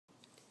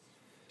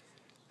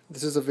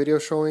This is a video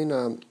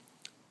showing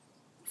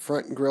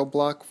front grill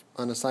block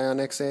on a Scion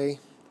Xa.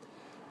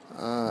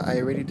 I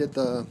already did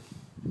the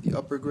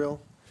upper grill.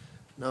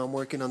 Now I'm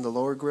working on the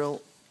lower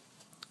grill.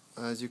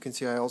 As you can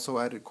see, I also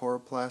added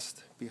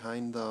coroplast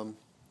behind the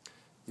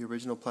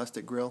original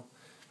plastic grill.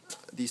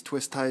 These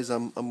twist ties,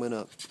 I'm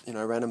gonna,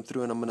 I ran them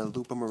through and I'm gonna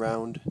loop them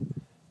around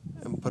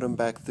and put them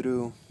back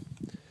through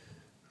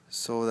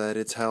so that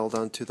it's held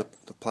onto the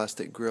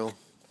plastic grill.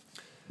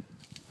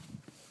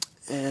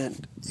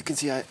 And you can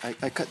see I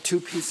cut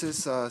two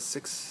pieces,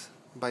 6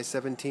 by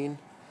 17.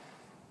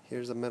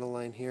 Here's a metal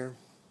line here.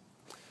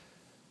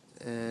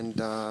 And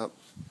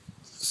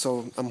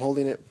so I'm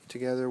holding it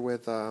together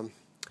with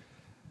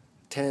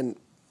 10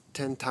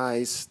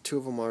 ties. 2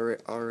 of them are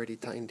already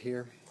tied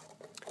here.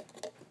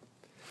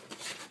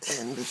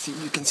 And let's see,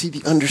 you can see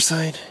the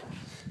underside.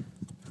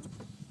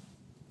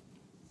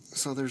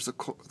 So there's the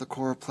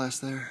coroplast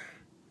there,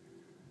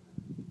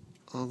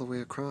 all the way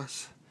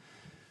across.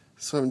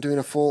 So I'm doing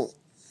a full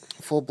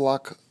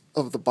block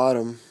of the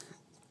bottom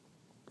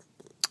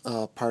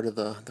part of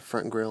the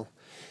front grill,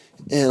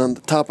 and on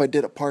the top I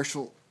did a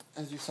partial,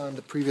 as you saw in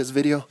the previous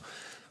video.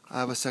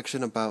 I have a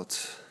section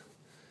about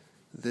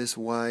this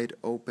wide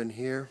open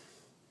here,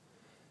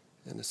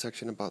 and a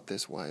section about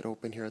this wide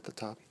open here at the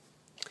top.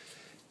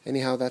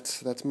 Anyhow,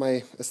 that's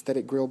my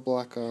aesthetic grill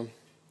block on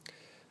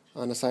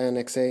a Scion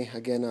Xa.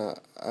 Again,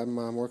 I'm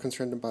more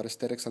concerned about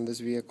aesthetics on this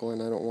vehicle,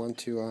 and I don't want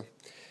to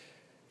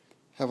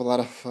have a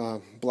lot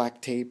of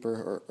black tape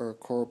or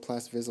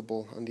coroplast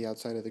visible on the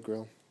outside of the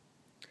grill.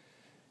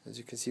 As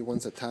you can see,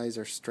 once the ties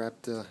are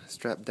strapped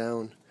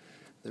down,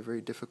 they're very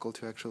difficult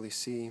to actually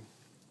see.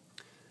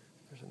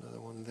 There's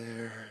another one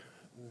there.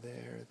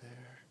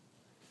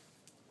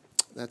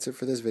 That's it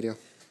for this video.